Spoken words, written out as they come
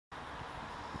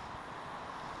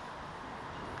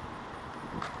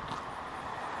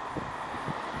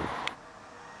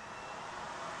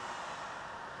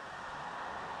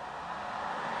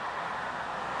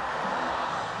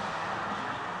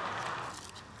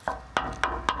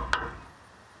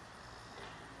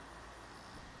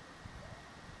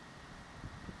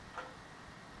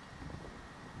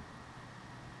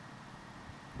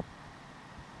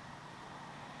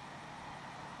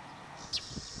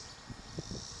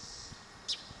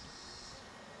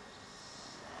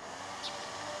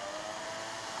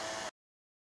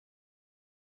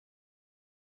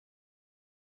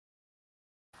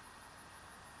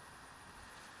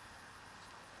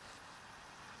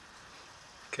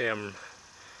Okay, I'm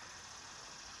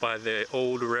by the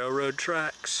old railroad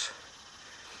tracks,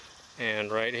 and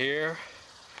right here,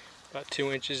 about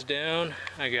 2 inches down,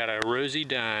 I got a Rosie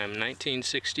dime,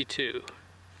 1962.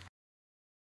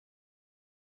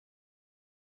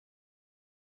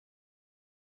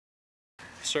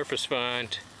 Surface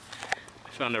find, I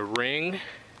found a ring.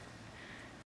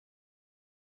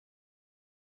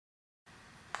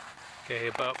 Okay,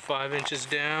 about 5 inches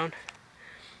down,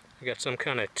 I got some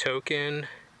kind of token.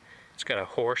 It's got a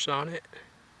horse on it.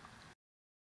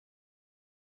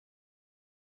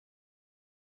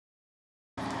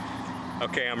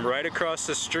 Okay, I'm right across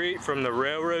the street from the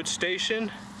railroad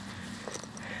station,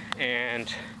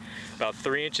 and about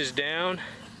 3 inches down,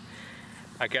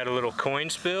 I got a little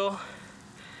coin spill,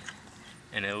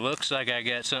 and it looks like I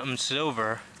got something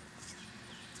silver.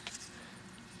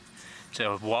 It's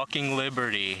a Walking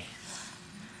Liberty.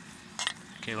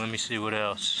 Okay, let me see what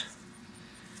else.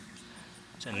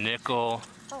 It's a nickel.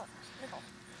 Oh, nickel.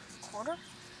 Quarter?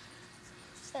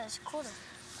 Yeah, it's a quarter.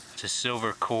 It's a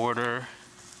silver quarter.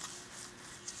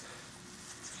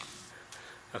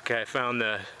 Okay, I found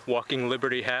the Walking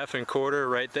Liberty half and quarter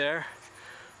right there,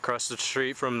 across the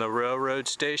street from the railroad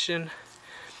station.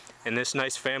 And this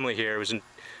nice family here was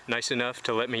nice enough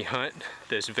to let me hunt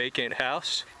this vacant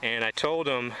house. And I told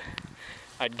them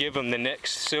I'd give them the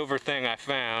next silver thing I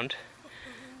found.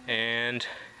 And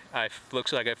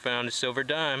looks like I found a silver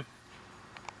dime.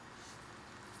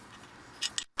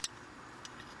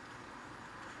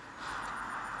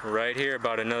 Right here,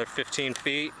 about another 15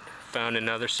 feet, found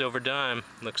another silver dime.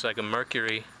 Looks like a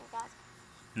Mercury.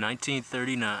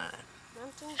 1939.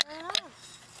 1939.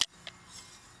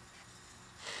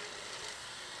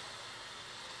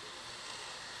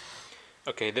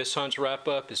 Okay, this hunt's wrap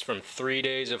up is from 3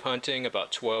 days of hunting,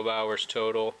 about 12 hours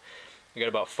total. I got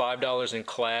about $5 in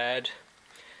clad,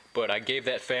 but I gave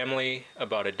that family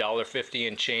about $1.50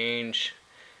 in change,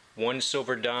 1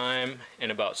 silver dime,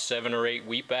 and about 7 or 8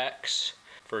 wheatbacks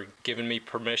for giving me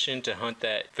permission to hunt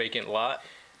that vacant lot.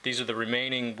 These are the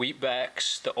remaining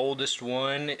wheatbacks. The oldest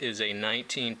one is a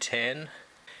 1910,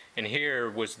 and here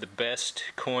was the best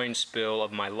coin spill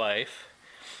of my life.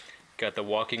 Got the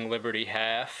Walking Liberty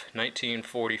half,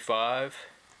 1945.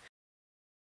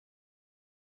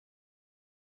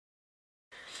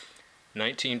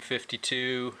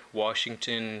 1952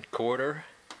 Washington quarter.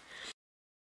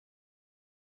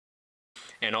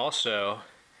 And also,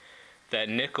 that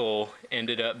nickel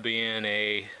ended up being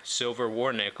a silver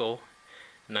war nickel,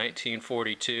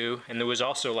 1942. And there was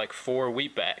also like 4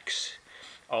 wheatbacks,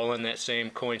 all in that same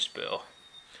coin spill.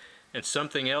 And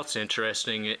something else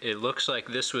interesting, it looks like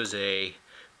this was a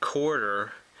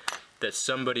quarter that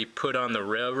somebody put on the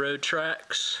railroad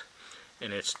tracks,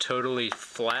 and it's totally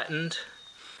flattened.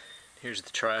 Here's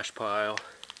the trash pile.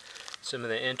 Some of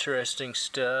the interesting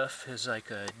stuff is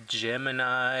like a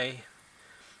Gemini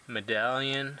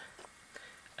medallion,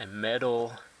 a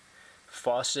metal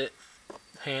faucet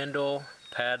handle,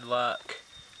 padlock,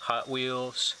 Hot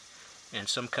Wheels, and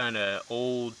some kind of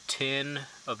old tin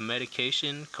of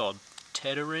medication called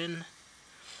Teterin.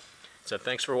 So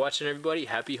thanks for watching, everybody.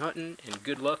 Happy hunting and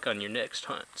good luck on your next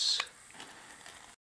hunts.